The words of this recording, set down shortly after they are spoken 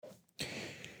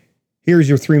Here's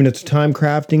your 3 minutes of time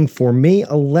crafting for May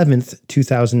 11th,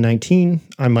 2019.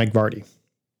 I'm Mike Vardy.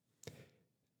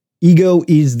 Ego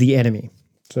is the Enemy.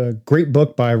 It's a great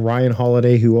book by Ryan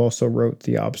Holiday, who also wrote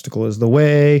The Obstacle is the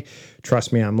Way,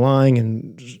 Trust Me, I'm Lying,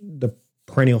 and The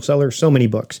Perennial Seller, so many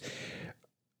books.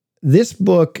 This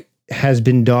book has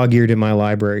been dog-eared in my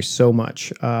library so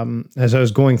much. As I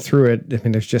was going through it, I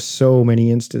mean, there's just so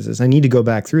many instances. I need to go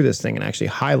back through this thing and actually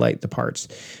highlight the parts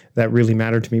that really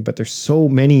matter to me, but there's so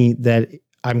many that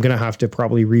I'm going to have to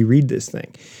probably reread this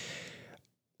thing.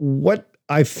 What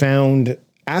I found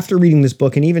after reading this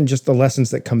book, and even just the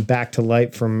lessons that come back to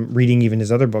light from reading even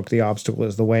his other book, The Obstacle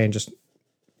is the Way, and just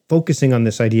focusing on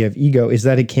this idea of ego, is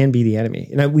that it can be the enemy.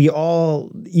 And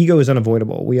ego is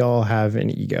unavoidable. We all have an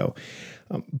ego.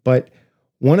 But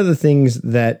one of the things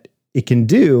that it can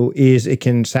do is it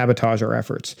can sabotage our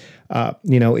efforts.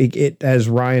 As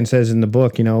Ryan says in the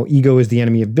book, ego is the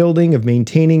enemy of building, of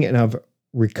maintaining, and of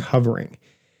recovering.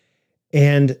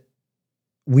 And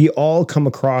we all come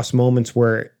across moments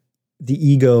where the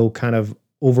ego kind of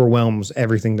overwhelms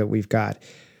everything that we've got.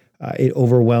 It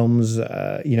overwhelms,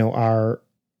 our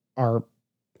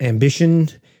ambition.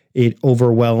 It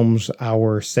overwhelms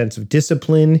our sense of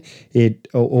discipline. It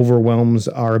overwhelms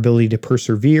our ability to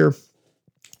persevere.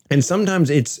 And sometimes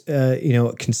it's,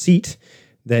 conceit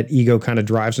that ego kind of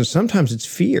drives, and sometimes it's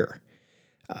fear.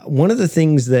 One of the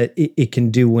things that it can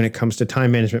do when it comes to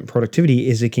time management and productivity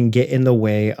is it can get in the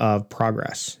way of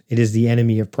progress. It is the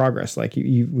enemy of progress, like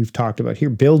we've talked about here,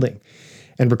 building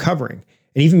and recovering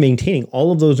and even maintaining.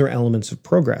 All of those are elements of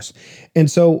progress. And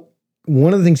so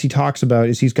one of the things he talks about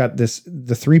is he's got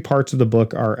the three parts of the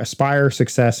book are aspire,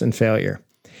 success, and failure.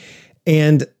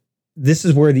 And this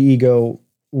is where the ego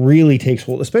really takes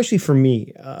hold, especially for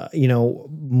me,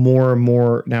 more and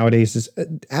more nowadays. Is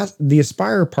the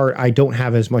aspire part I don't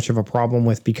have as much of a problem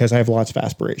with because I have lots of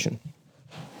aspiration.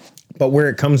 But where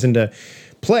it comes into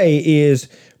play is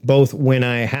both when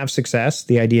I have success,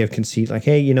 the idea of conceit, like,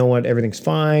 hey, you know what, everything's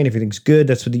fine, everything's good.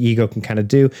 That's what the ego can kind of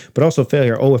do. But also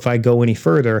failure. Oh, if I go any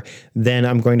further, then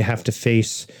I'm going to have to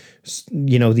face,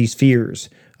 these fears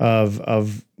of,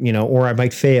 or I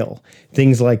might fail,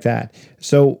 things like that.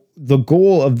 So the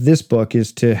goal of this book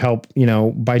is to help,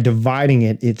 by dividing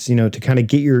it, it's, to kind of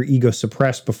get your ego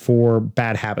suppressed before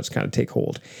bad habits kind of take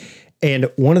hold. And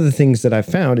one of the things that I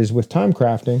found is with time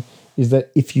crafting is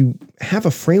that if you have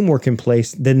a framework in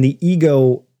place, then the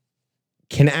ego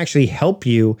can actually help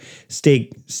you stay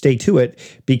to it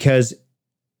because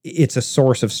it's a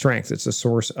source of strength. It's a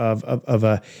source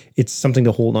it's something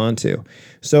to hold on to.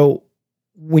 So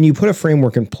when you put a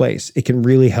framework in place, it can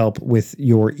really help with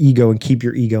your ego and keep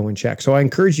your ego in check. So I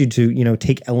encourage you to,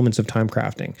 take elements of time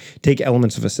crafting, take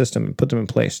elements of a system and put them in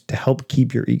place to help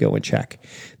keep your ego in check.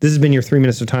 This has been your 3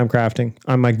 minutes of time crafting.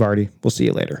 I'm Mike Vardy. We'll see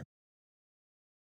you later.